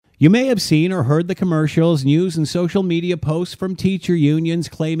You may have seen or heard the commercials, news, and social media posts from teacher unions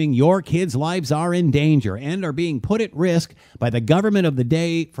claiming your kids' lives are in danger and are being put at risk by the government of the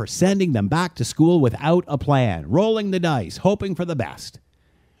day for sending them back to school without a plan, rolling the dice, hoping for the best.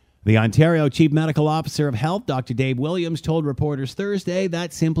 The Ontario Chief Medical Officer of Health, Dr. Dave Williams, told reporters Thursday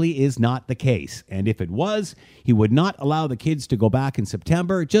that simply is not the case. And if it was, he would not allow the kids to go back in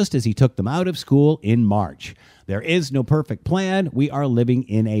September, just as he took them out of school in March. There is no perfect plan. We are living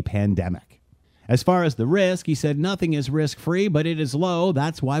in a pandemic. As far as the risk, he said nothing is risk-free, but it is low.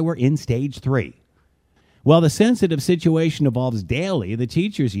 That's why we're in stage 3. While the sensitive situation evolves daily, the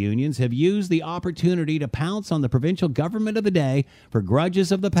teachers' unions have used the opportunity to pounce on the provincial government of the day for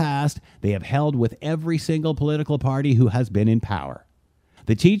grudges of the past they have held with every single political party who has been in power.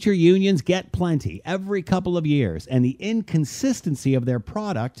 The teacher unions get plenty every couple of years, and the inconsistency of their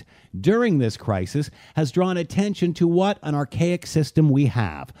product during this crisis has drawn attention to what an archaic system we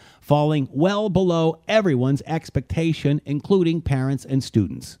have, falling well below everyone's expectation, including parents and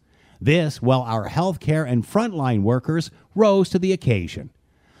students. This while our healthcare and frontline workers rose to the occasion.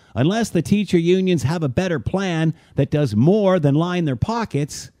 Unless the teacher unions have a better plan that does more than line their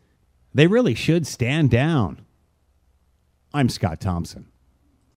pockets, they really should stand down. I'm Scott Thompson.